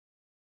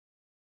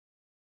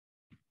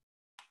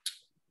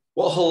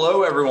Well,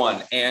 hello,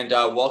 everyone, and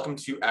welcome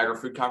to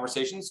Agri-Food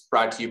Conversations,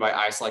 brought to you by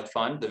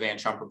InsightTRAC, the Van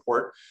Trump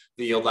Report,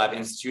 the Yield Lab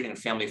Institute, and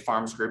Family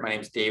Farms Group. My name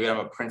is David. I'm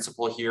a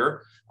principal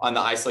here on the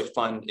InsightTRAC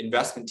Fund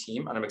investment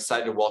team, and I'm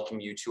excited to welcome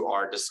you to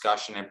our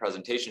discussion and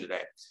presentation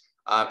today.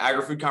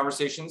 Agri-Food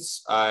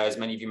Conversations, as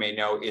many of you may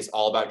know, is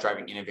all about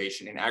driving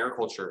innovation in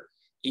agriculture.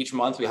 Each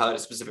month, we highlight a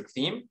specific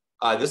theme.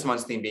 This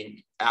month's theme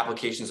being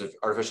applications of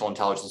artificial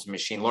intelligence and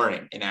machine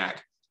learning in ag.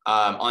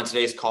 On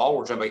today's call,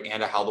 we're joined by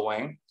Anna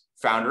Haldewang,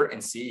 founder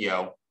and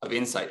CEO of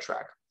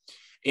InsightTRAC.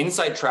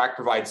 InsightTRAC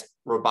provides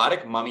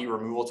robotic mummy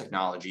removal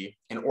technology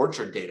and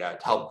orchard data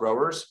to help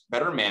growers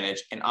better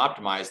manage and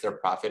optimize their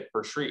profit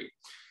per tree.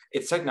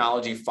 Its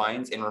technology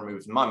finds and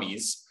removes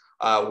mummies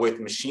with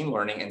machine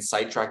learning and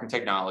site tracking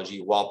technology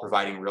while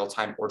providing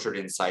real-time orchard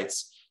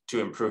insights to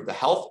improve the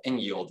health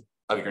and yield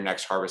of your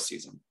next harvest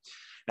season.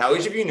 Now,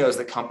 each of you knows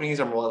that companies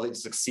are more likely to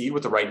succeed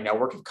with the right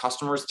network of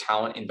customers,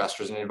 talent,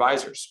 investors, and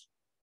advisors.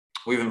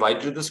 We've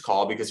invited you to this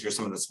call because you're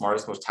some of the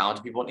smartest, most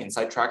talented people in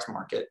InsightTRAC's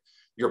market.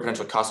 You're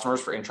potential customers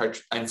for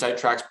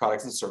InsightTRAC's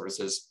products and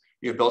services.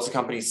 You've built a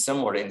company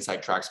similar to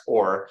InsightTRAC's,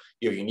 or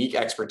you have unique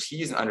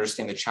expertise and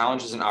understand the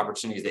challenges and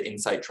opportunities that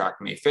InsightTRAC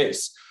may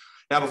face.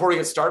 Now, before we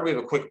get started, we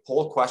have a quick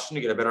poll question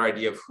to get a better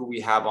idea of who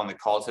we have on the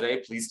call today.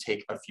 Please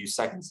take a few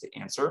seconds to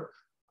answer.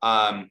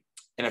 And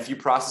a few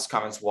process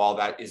comments while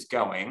that is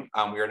going.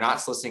 We are not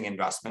soliciting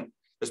investment.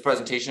 This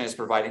presentation is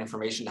providing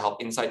information to help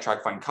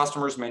InsightTRAC find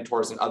customers,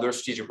 mentors, and other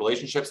strategic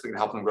relationships that can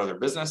help them grow their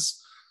business.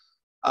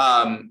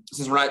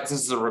 Since this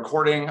is a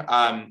recording,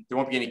 there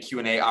won't be any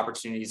Q&A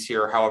opportunities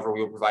here. However, we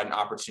will provide an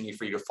opportunity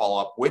for you to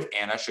follow up with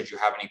Anna should you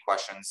have any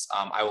questions.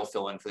 I will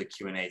fill in for the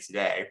Q&A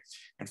today.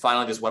 And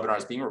finally, this webinar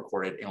is being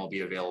recorded and will be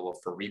available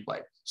for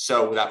replay.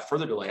 So without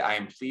further delay, I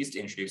am pleased to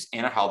introduce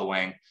Anna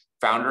Haldewang,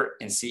 founder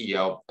and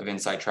CEO of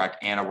InsightTRAC.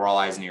 Anna, we're all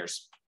eyes and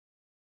ears.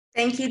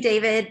 Thank you,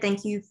 David.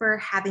 Thank you for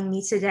having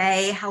me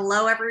today.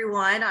 Hello,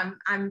 everyone.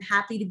 I'm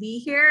happy to be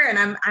here,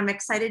 and I'm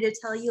excited to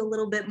tell you a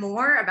little bit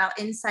more about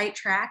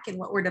InsightTRAC and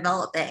what we're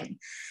developing.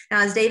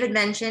 Now, as David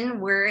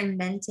mentioned, we're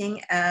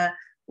inventing a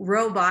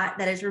robot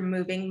that is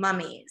removing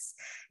mummies.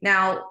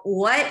 Now,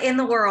 what in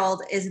the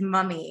world is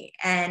mummy?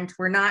 And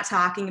we're not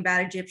talking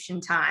about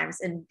Egyptian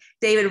times. And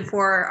David,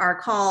 before our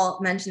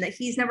call, mentioned that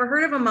he's never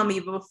heard of a mummy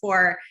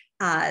before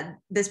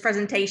this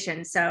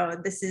presentation. So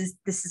this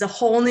is a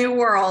whole new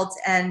world,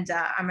 and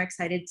I'm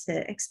excited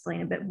to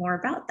explain a bit more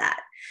about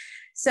that.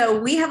 So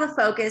we have a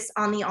focus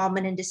on the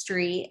almond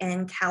industry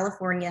in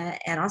California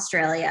and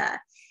Australia.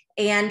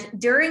 And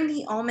during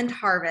the almond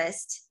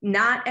harvest,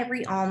 not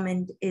every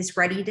almond is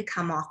ready to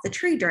come off the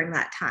tree during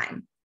that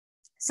time.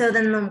 So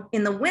then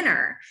in the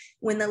winter,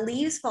 when the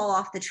leaves fall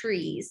off the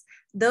trees,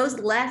 those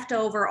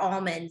leftover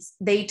almonds,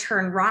 they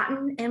turn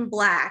rotten and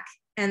black,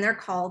 and they're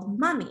called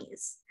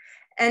mummies.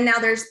 And now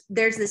there's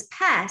this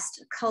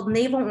pest called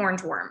navel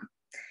orangeworm,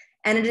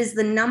 and it is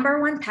the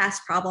 #1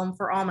 pest problem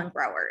for almond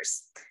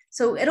growers.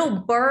 So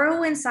it'll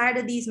burrow inside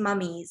of these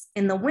mummies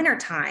in the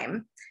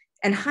wintertime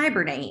and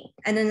hibernate.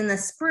 And then in the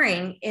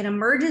spring, it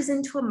emerges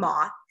into a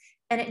moth,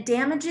 and it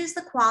damages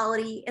the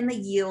quality and the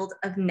yield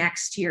of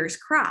next year's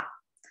crop.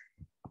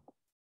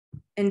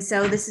 And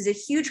so this is a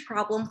huge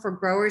problem for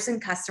growers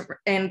and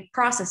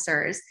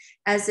processors,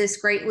 as this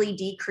greatly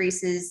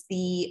decreases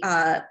the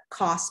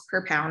cost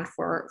per pound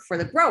for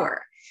the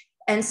grower.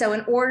 And so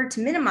in order to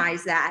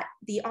minimize that,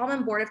 the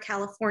Almond Board of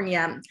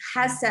California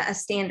has set a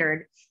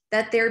standard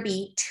that there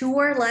be 2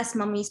 or less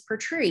mummies per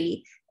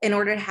tree in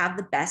order to have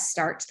the best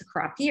start to the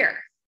crop year.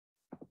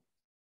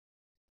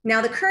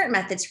 Now, the current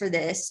methods for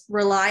this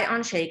rely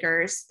on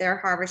shakers. They're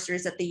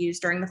harvesters that they use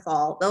during the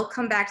fall. They'll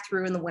come back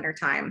through in the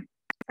wintertime,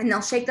 and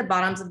they'll shake the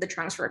bottoms of the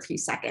trunks for a few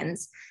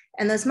seconds,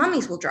 and those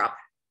mummies will drop.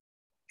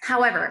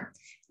 However,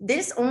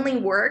 this only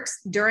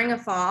works during a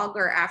fog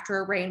or after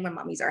a rain when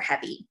mummies are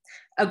heavy.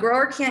 A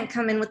grower can't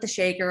come in with the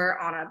shaker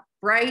on a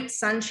bright,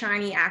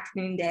 sunshiny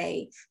afternoon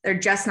day. They're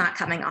just not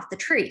coming off the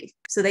tree.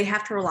 So they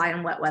have to rely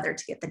on wet weather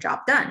to get the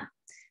job done,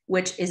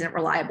 which isn't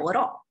reliable at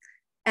all.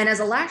 And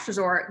as a last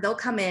resort, they'll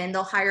come in,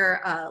 they'll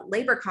hire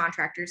labor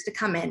contractors to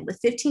come in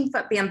with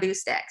 15-foot bamboo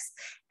sticks,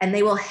 and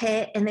they will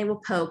hit and they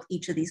will poke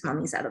each of these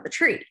mummies out of the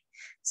tree.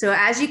 So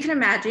as you can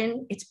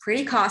imagine, it's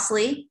pretty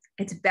costly,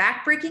 it's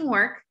backbreaking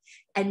work,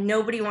 and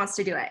nobody wants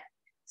to do it.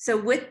 So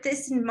with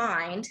this in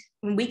mind,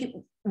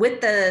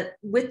 with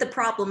the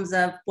problems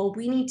of, well,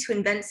 we need to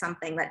invent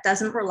something that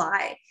doesn't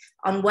rely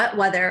on wet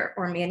weather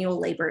or manual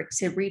labor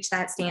to reach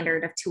that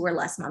standard of 2 or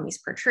less mummies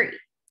per tree.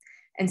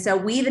 And so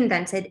we've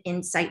invented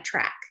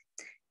InsightTRAC.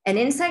 And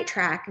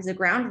InsightTRAC is a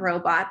ground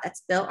robot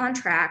that's built on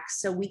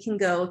tracks, so we can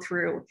go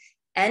through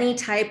any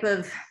type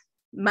of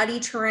muddy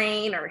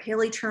terrain or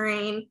hilly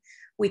terrain.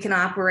 We can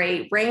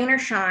operate rain or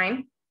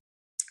shine.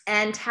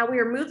 And how we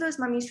remove those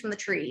mummies from the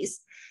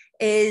trees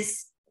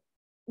is,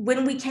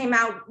 when we came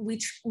out, we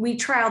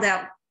trialed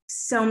out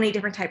so many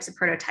different types of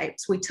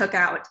prototypes. We took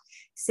out,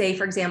 say,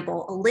 for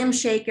example, a limb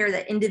shaker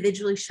that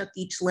individually shook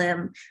each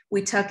limb.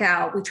 We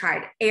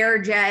tried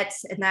air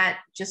jets, and that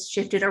just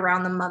shifted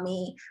around the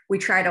mummy. We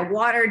tried a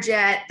water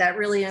jet that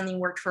really only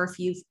worked for a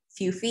few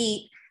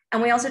feet.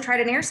 And we also tried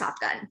an airsoft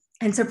gun.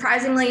 And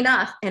surprisingly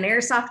enough, an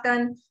airsoft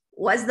gun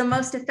was the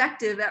most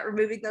effective at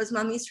removing those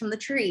mummies from the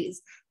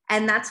trees.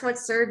 And that's what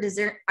served as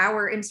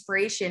our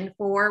inspiration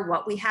for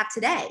what we have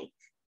today.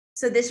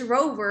 So this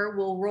rover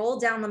will roll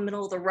down the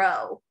middle of the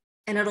row,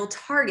 and it'll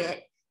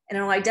target and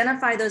it'll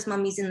identify those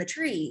mummies in the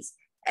trees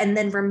and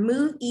then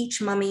remove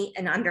each mummy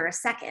in under a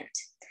second.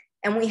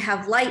 And we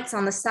have lights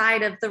on the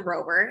side of the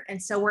rover.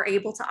 And so we're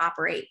able to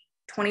operate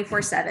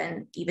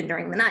 24/7, even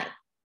during the night.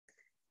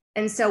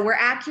 And so we're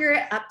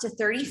accurate up to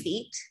 30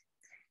 feet.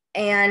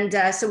 And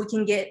so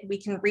we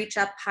can reach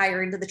up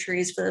higher into the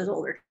trees for those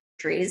older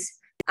trees.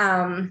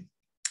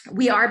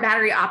 We are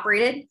battery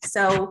operated.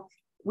 So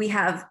we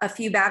have a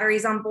few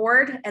batteries on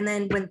board. And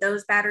then when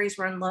those batteries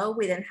run low,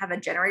 we then have a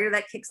generator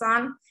that kicks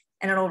on,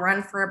 and it'll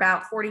run for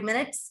about 40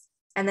 minutes.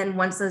 And then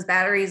once those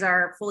batteries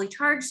are fully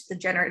charged, the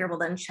generator will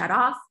then shut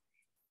off.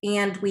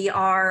 And we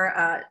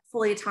are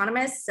fully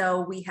autonomous.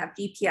 So we have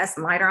GPS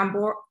and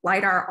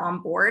LiDAR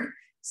on board,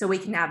 so we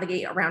can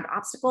navigate around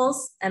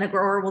obstacles. And a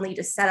grower will need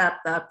to set up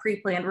the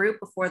pre-planned route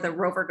before the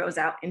rover goes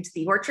out into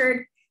the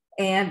orchard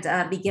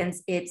and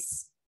begins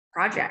its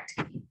project.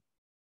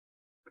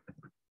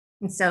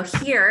 And so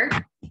here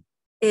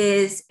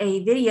is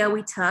a video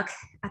we took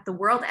at the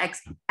World Ag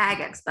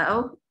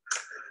Expo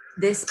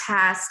this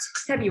past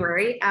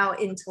February out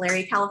in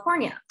Tulare,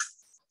 California.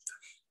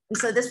 And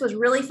so this was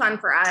really fun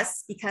for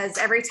us because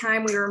every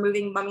time we were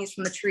removing mummies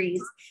from the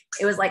trees,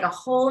 it was like a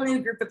whole new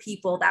group of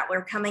people that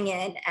were coming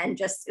in, and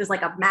just, it was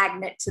like a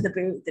magnet to the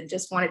booth and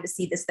just wanted to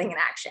see this thing in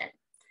action.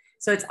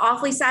 So it's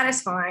awfully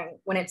satisfying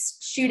when it's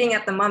shooting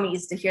at the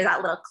mummies to hear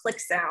that little click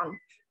sound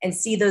and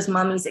see those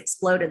mummies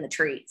explode in the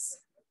trees.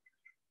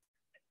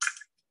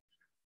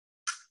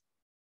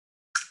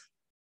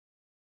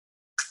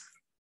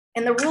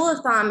 And the rule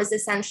of thumb is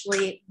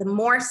essentially the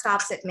more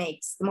stops it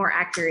makes, the more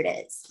accurate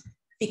it is.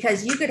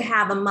 Because you could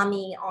have a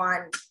mummy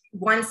on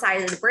one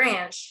side of the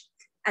branch,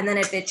 and then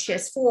if it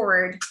shifts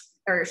forward,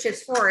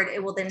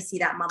 it will then see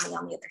that mummy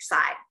on the other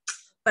side.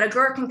 But a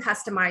grower can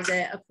customize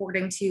it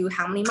according to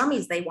how many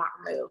mummies they want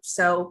removed.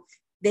 So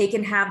they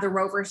can have the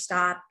rover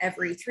stop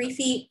every 3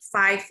 feet,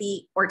 5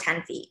 feet, or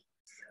 10 feet.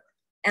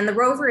 And the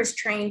rover is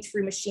trained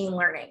through machine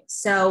learning.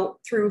 So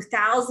through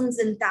thousands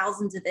and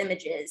thousands of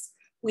images,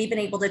 we've been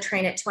able to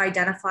train it to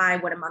identify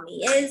what a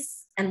mummy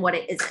is and what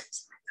it isn't.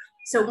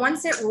 So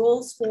once it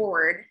rolls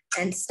forward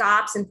and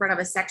stops in front of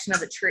a section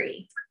of a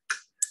tree,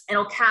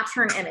 it'll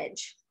capture an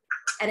image,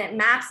 and it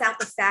maps out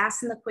the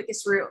fastest and the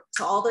quickest route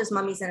to all those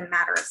mummies in a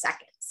matter of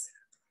seconds.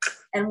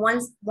 And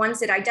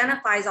once it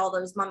identifies all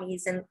those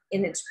mummies in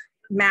its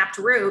mapped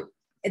route,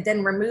 it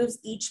then removes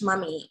each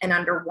mummy in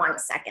under 1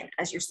 second,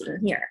 as you're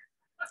seeing here.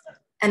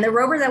 And the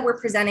rover that we're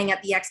presenting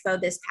at the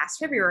expo this past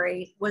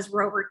February was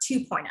rover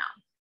 2.0.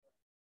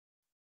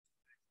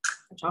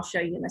 Which I'll show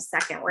you in a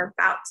second. We're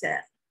about to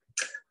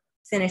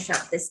finish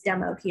up this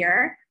demo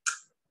here.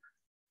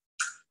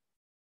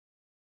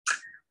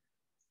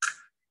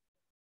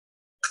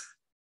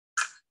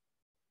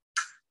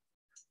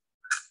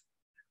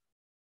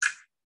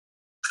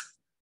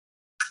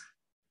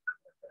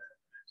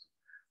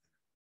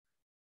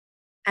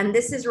 And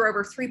this is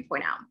rover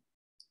 3.0.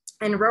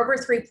 And rover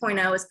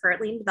 3.0 is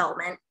currently in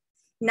development.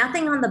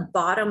 Nothing on the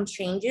bottom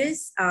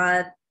changes.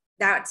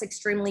 That's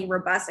extremely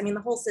robust. I mean,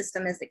 the whole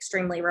system is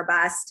extremely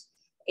robust.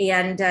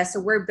 And so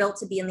we're built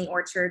to be in the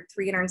orchard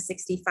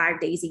 365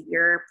 days a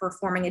year,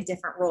 performing a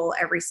different role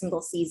every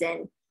single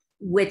season,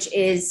 which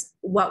is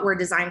what we're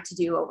designed to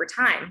do over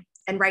time.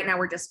 And right now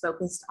we're just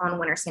focused on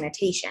winter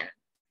sanitation.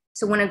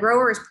 So when a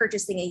grower is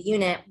purchasing a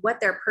unit, what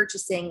they're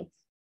purchasing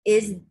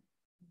is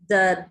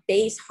the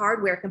base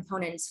hardware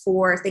components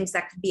for things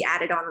that could be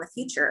added on in the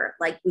future.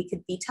 Like we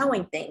could be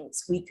towing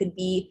things, we could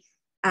be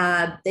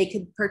they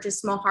could purchase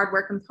small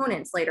hardware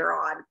components later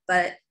on,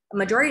 but a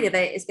majority of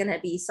it is going to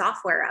be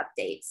software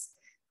updates.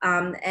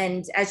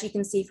 And as you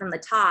can see from the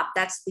top,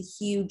 that's the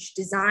huge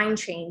design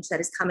change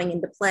that is coming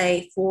into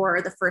play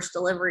for the first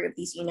delivery of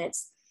these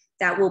units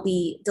that will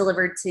be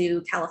delivered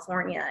to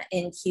California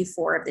in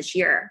Q4 of this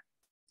year.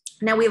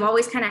 Now, we've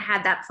always kind of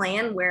had that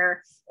plan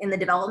where in the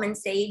development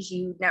stage,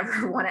 you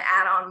never want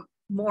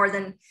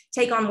to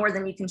take on more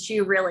than you can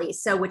chew, really.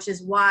 So, which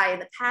is why in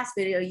the past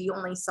video, you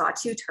only saw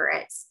 2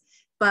 turrets.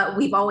 But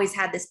we've always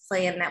had this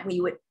plan that we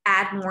would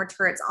add more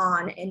turrets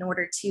on in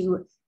order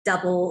to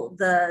double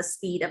the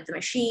speed of the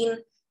machine.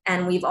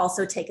 And we've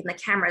also taken the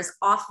cameras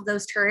off of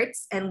those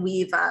turrets, and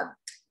we've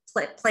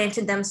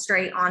planted them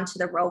straight onto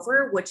the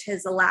rover, which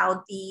has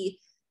allowed the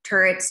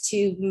turrets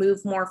to move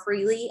more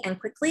freely and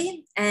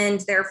quickly.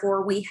 And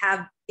therefore we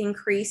have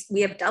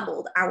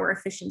doubled our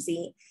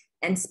efficiency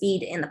and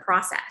speed in the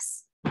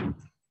process.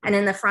 And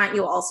in the front,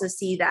 you'll also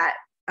see that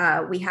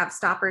we have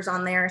stoppers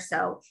on there.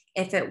 So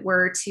if it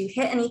were to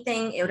hit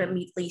anything, it would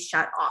immediately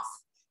shut off.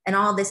 And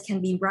all this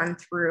can be run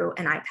through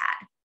an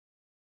iPad.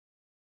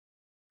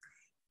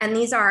 And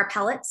these are our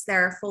pellets.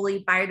 They're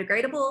fully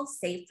biodegradable,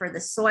 safe for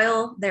the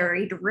soil. They're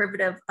a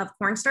derivative of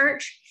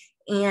cornstarch,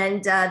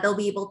 and they'll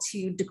be able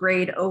to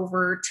degrade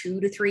over 2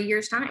 to 3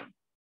 years' time.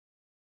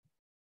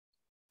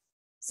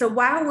 So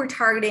while we're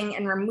targeting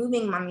and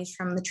removing mummies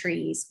from the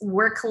trees,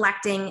 we're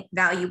collecting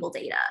valuable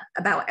data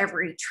about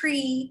every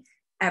tree,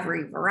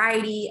 every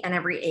variety, and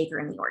every acre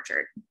in the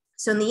orchard.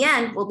 So in the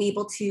end, we'll be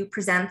able to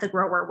present the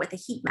grower with a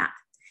heat map,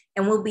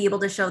 and we'll be able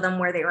to show them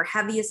where they were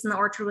heaviest in the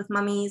orchard with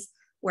mummies,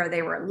 where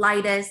they were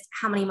lightest,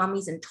 how many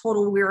mummies in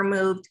total we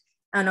removed.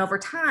 And over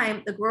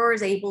time, the grower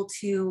is able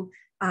to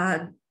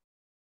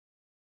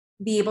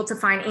be able to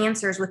find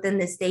answers within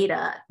this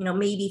data.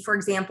 Maybe, for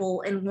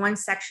example, in one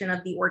section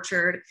of the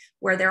orchard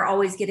where they're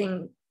always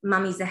getting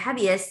mummies the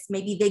heaviest,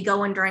 maybe they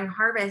go in during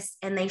harvest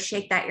and they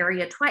shake that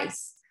area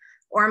twice.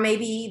 Or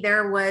maybe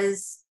there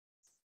was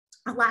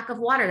a lack of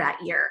water that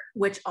year,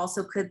 which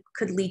also could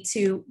lead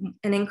to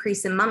an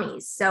increase in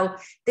mummies. So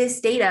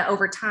this data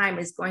over time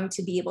is going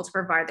to be able to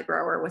provide the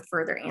grower with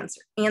further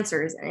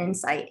answers and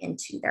insight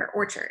into their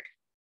orchard.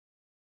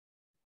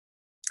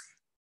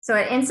 So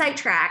at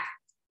InsightTRAC,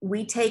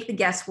 we take the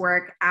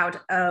guesswork out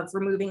of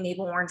removing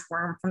navel orange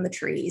worm from the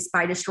trees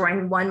by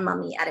destroying one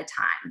mummy at a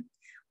time.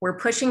 We're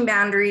pushing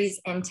boundaries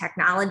in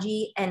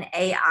technology and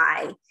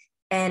AI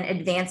and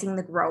advancing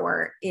the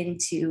grower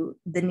into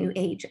the new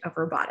age of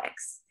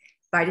robotics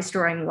by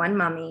destroying one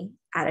mummy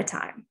at a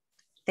time.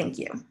 Thank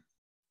you.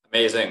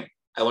 Amazing.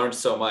 I learned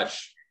so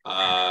much.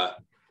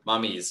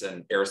 Mummies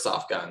and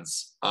airsoft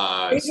guns.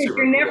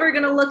 You're never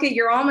going to look at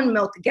your almond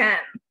milk again.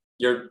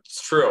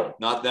 It's true.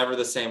 Never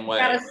the same way.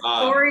 Got a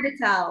story to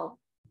tell.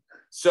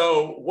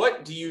 So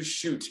what do you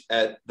shoot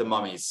at the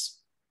mummies?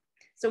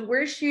 So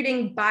we're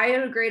shooting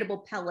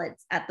biodegradable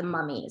pellets at the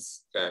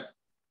mummies. Okay.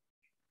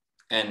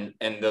 And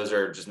those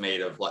are just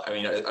made of,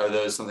 are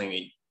those something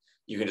that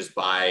you can just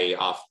buy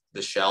off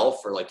the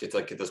shelf, or to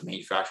get those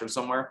manufactured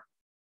somewhere?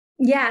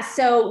 Yeah,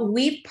 so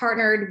we've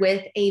partnered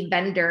with a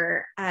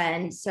vendor,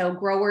 and so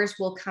growers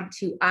will come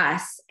to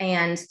us,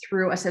 and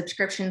through a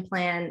subscription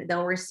plan,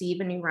 they'll receive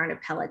a new round of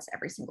pellets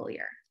every single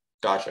year.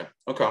 Gotcha.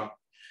 Okay.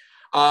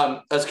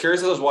 I was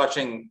curious as I was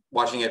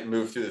watching it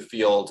move through the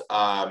field.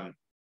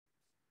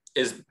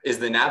 Is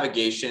the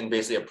navigation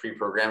basically a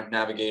pre-programmed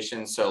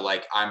navigation? So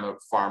I'm a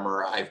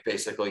farmer, I've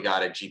basically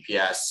got a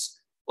GPS,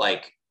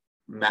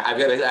 I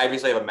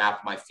obviously have a map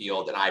of my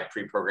field, and I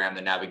pre-program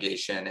the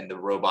navigation, and the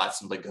robot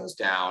simply goes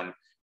down,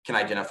 can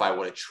identify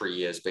what a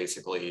tree is,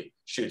 basically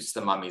shoots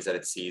the mummies that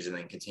it sees, and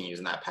then continues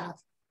in that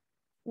path.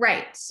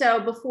 Right.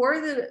 So before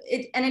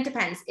it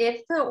depends.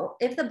 If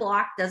the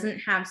block doesn't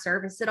have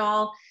service at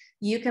all,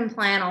 you can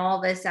plan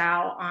all this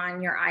out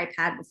on your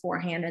iPad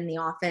beforehand in the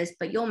office,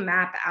 but you'll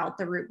map out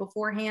the route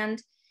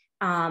beforehand.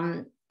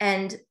 And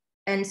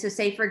so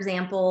say, for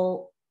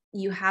example,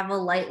 you have a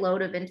light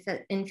load of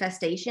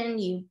infestation,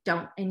 you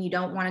don't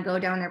want to go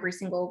down every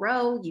single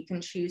row, you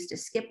can choose to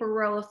skip a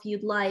row if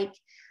you'd like.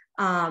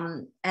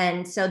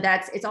 And so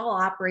it's all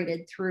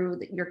operated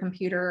through your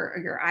computer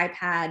or your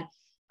iPad.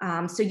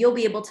 So you'll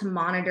be able to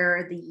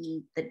monitor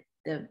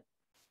the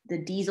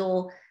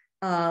diesel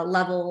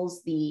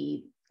levels,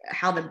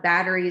 how the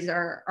batteries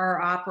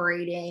are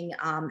operating,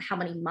 how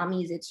many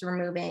mummies it's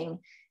removing,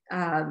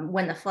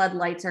 when the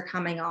floodlights are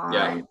coming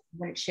on,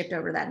 when it's shipped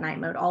over that night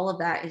mode. All of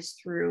that is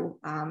through,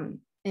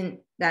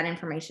 that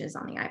information is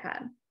on the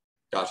iPad.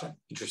 Gotcha.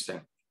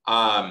 Interesting.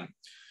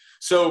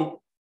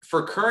 So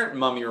for current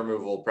mummy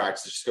removal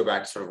practices, just go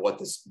back to sort of what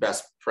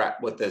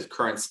the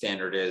current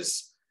standard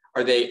is.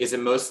 Is it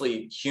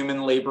mostly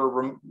human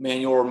labor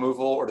manual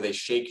removal, or do they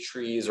shake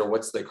trees, or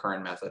what's the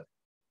current method?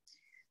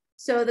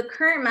 So the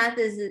current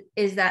method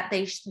is that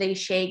they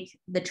shake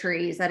the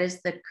trees. That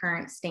is the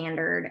current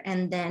standard.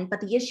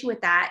 But the issue with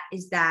that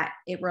is that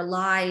it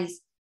relies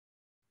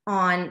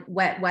on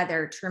wet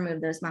weather to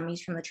remove those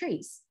mummies from the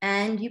trees,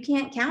 and you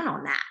can't count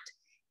on that.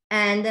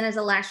 And then as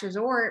a last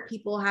resort,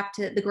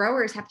 the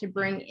growers have to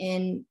bring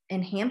in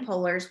hand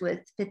pullers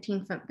with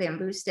 15-foot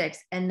bamboo sticks,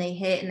 and they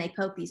hit and they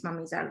poke these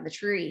mummies out of the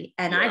tree.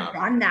 And I've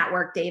done that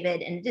work,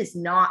 David, and it is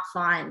not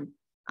fun.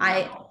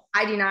 No.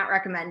 I do not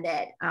recommend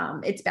it.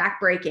 It's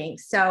backbreaking.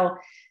 So,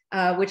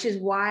 which is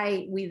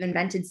why we've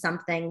invented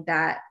something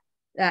that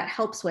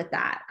helps with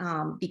that,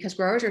 because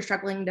growers are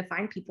struggling to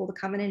find people to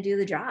come in and do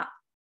the job.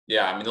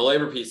 Yeah, the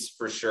labor piece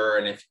for sure.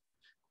 And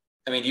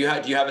do you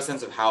have a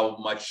sense of how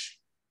much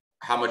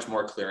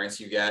more clearance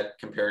you get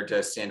compared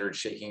to standard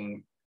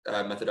shaking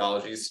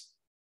methodologies?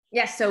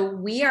 Yeah, so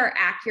we are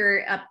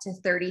accurate up to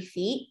 30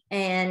 feet,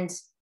 and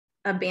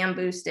a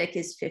bamboo stick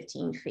is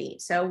 15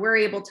 feet. So we're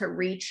able to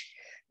reach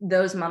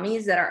those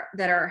mummies that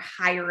are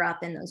higher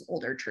up in those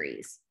older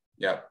trees.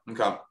 Yeah.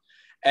 Okay.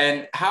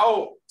 And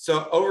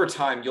so over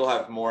time, you'll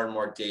have more and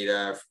more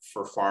data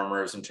for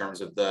farmers in terms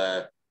of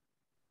the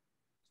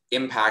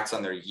impacts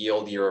on their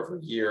yield year over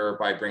year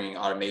by bringing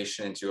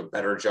automation into a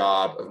better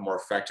job of more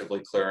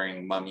effectively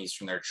clearing mummies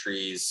from their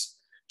trees.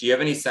 Do you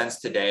have any sense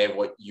today of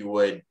what you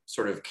would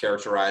sort of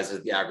characterize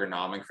as the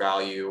agronomic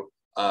value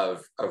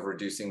of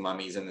reducing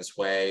mummies in this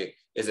way?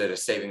 Is it a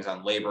savings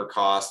on labor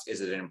cost?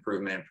 Is it an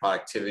improvement in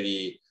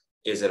productivity?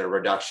 Is it a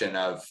reduction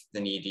of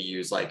the need to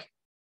use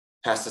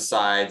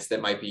pesticides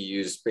that might be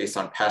used based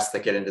on pests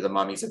that get into the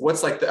mummies?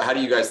 How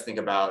do you guys think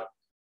about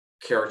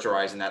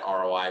characterizing that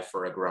ROI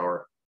for a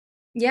grower?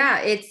 Yeah,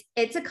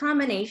 it's a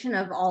combination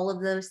of all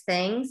of those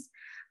things.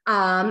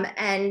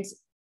 And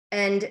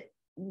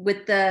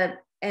with the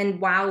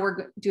and while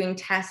we're doing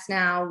tests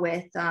now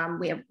with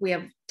we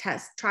have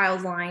test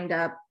trials lined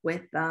up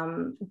with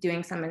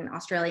doing some in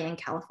Australia and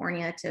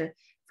California to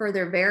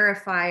further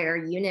verify our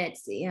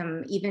units,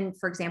 even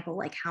for example,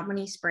 like how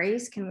many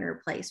sprays can we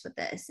replace with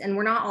this? And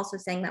we're not also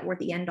saying that we're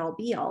the end all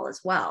be all as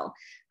well.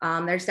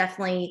 There's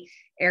definitely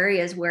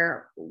areas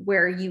where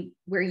you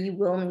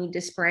will need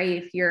to spray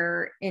if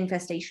your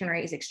infestation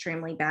rate is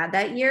extremely bad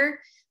that year.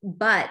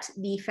 But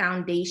the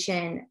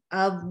foundation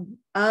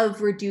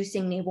of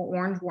reducing navel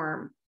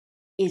orangeworm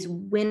is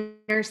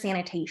winter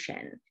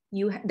sanitation.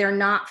 They're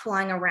not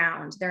flying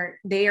around.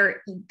 They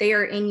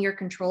are in your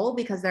control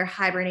because they're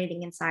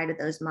hibernating inside of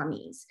those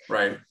mummies.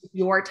 Right. It's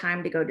your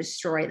time to go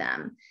destroy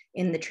them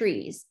in the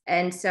trees.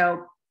 And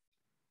so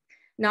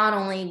not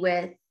only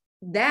with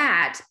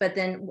that, but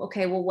then,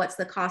 okay, well, what's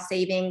the cost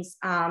savings?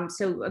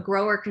 So a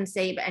grower can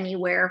save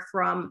anywhere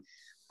from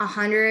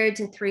 $100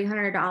 to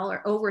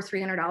 $300, over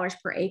 $300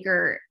 per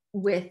acre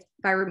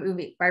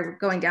by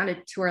going down to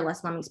 2 or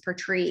less mummies per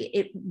tree.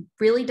 It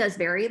really does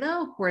vary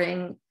though,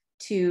 according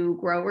to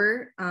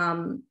grower,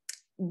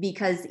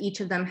 because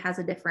each of them has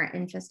a different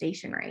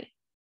infestation rate.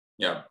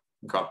 Yeah.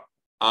 Okay.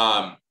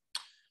 How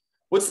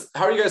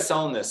are you guys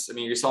selling this? I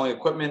mean, you're selling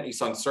equipment, you're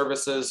selling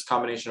services,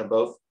 combination of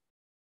both?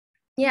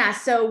 Yeah,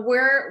 so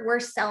we're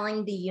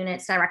selling the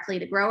units directly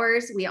to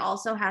growers. We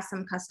also have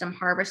some custom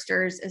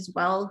harvesters as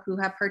well who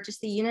have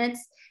purchased the units,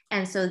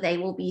 and so they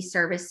will be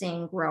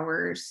servicing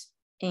growers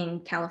in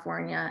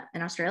California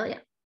and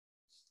Australia.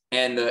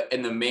 And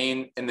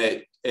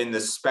in the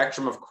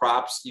spectrum of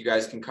crops, you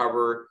guys can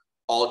cover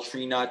all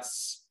tree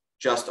nuts,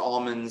 just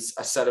almonds,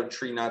 a set of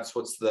tree nuts.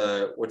 What's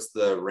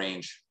the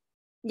range?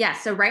 Yeah,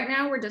 so right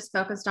now we're just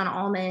focused on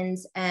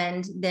almonds,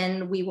 and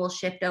then we will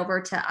shift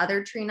over to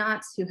other tree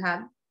nuts who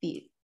have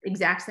the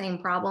exact same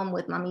problem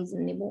with mummies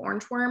and navel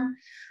orangeworm.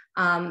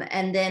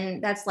 And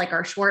then that's like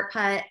our short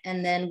put,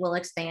 and then we'll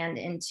expand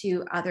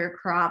into other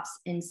crops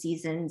in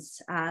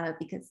seasons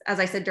because,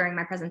 as I said during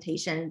my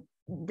presentation,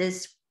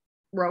 this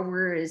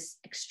rover is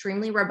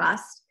extremely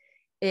robust.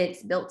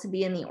 It's built to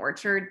be in the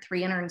orchard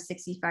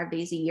 365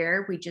 days a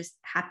year. We just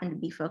happen to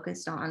be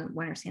focused on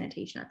winter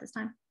sanitation at this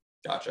time.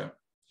 Gotcha.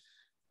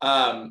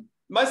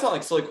 Might sound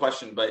like a silly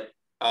question, but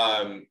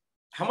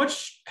how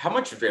much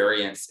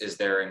variance is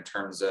there in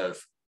terms of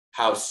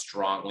how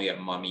strongly a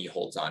mummy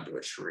holds onto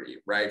a tree,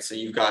 right? So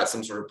you've got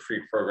some sort of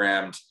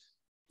pre-programmed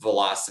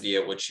velocity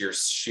at which you're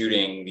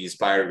shooting these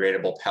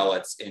biodegradable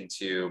pellets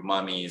into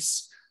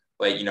mummies,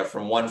 like,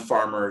 from one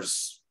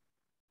farmer's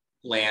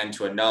land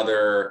to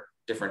another,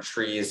 different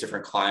trees,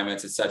 different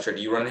climates, etc.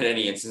 Do you run into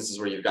any instances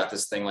where you've got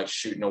this thing like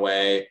shooting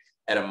away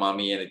at a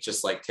mummy and it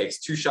just like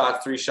takes 2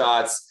 shots, 3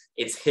 shots,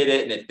 it's hit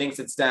it and it thinks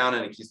it's down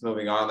and it keeps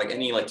moving on? Like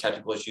any like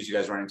technical issues you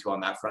guys run into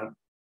on that front?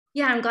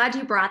 Yeah, I'm glad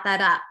you brought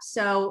that up.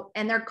 So,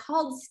 and they're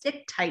called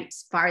stick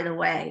types, by the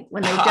way,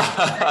 when they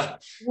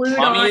just glued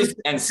mummies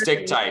and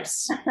stick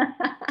types.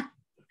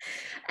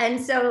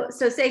 And so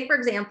say, for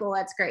example,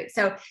 that's great.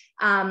 So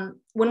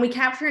when we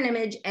capture an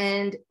image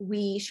and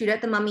we shoot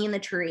at the mummy in the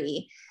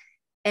tree,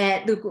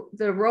 and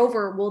the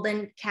rover will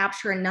then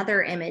capture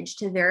another image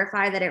to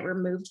verify that it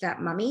removed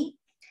that mummy.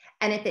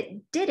 And if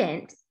it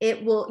didn't,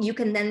 you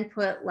can then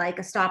put like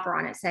a stopper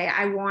on it, say,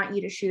 I want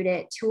you to shoot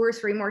it 2 or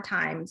 3 more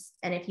times.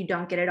 And if you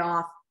don't get it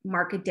off,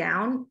 mark it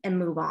down and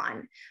move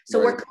on. So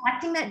right. We're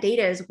collecting that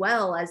data as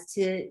well as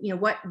to,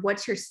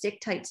 what's your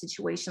stick type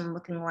situation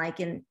looking like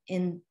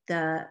in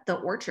the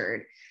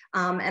orchard.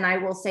 And I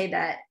will say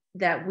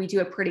that we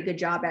do a pretty good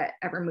job at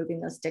removing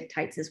those stick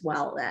types as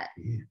well that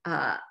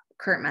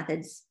current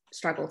methods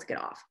struggle to get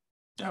off.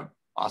 Yeah,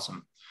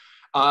 awesome.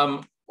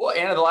 Well,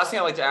 Anna, the last thing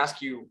I'd like to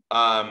ask you,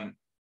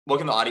 what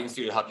can the audience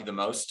do to help you the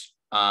most?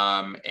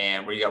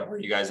 And where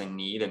you guys in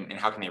need and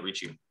how can they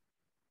reach you?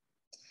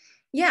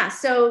 Yeah,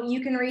 so you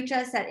can reach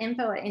us at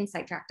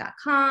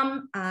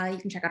info@InsightTRAC.com. You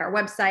can check out our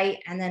website,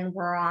 and then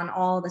we're on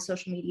all the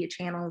social media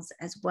channels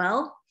as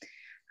well.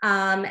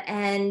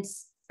 And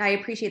I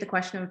appreciate the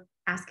question of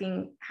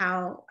asking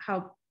how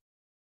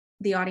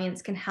the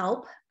audience can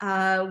help.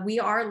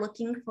 We are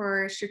looking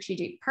for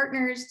strategic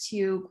partners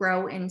to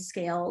grow and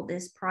scale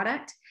this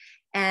product.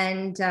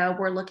 And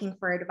we're looking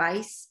for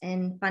advice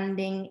and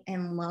funding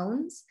and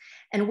loans.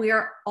 And we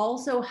are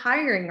also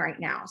hiring right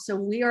now. So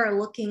we are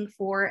looking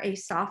for a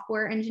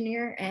software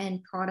engineer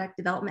and product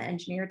development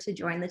engineer to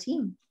join the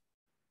team.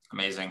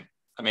 Amazing.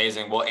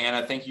 Amazing. Well,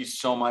 Anna, thank you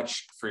so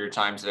much for your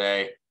time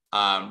today.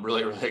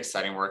 Really, really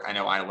exciting work. I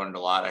know I learned a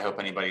lot. I hope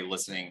anybody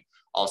listening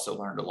also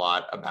learned a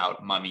lot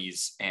about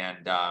mummies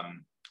and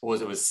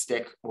what was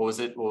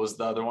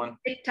the other one?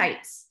 Stick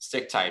types.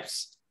 Stick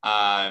types.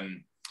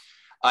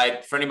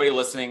 For anybody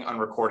listening on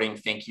recording,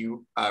 thank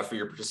you for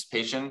your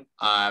participation.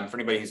 For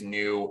anybody who's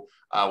new,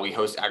 we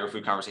host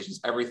Agri-Food Conversations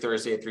every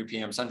Thursday at 3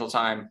 p.m. Central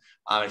Time.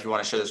 If you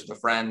want to share this with a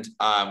friend,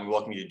 we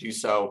welcome you to do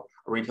so.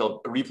 A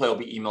replay will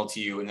be emailed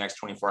to you in the next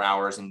 24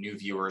 hours, and new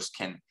viewers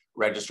can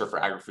register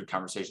for Agri-Food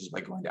Conversations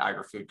by going to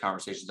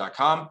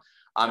agrifoodconversations.com.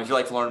 If you'd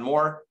like to learn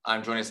more,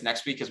 join us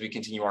next week as we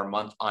continue our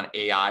month on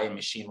AI and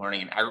machine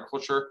learning in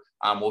agriculture.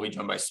 We'll be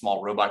joined by a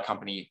small robot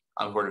company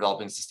who are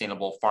developing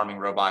sustainable farming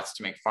robots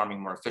to make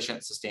farming more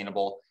efficient,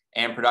 sustainable,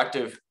 and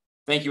productive.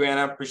 Thank you,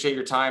 Anna. Appreciate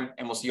your time,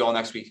 and we'll see you all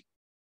next week.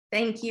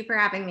 Thank you for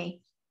having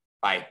me.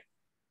 Bye.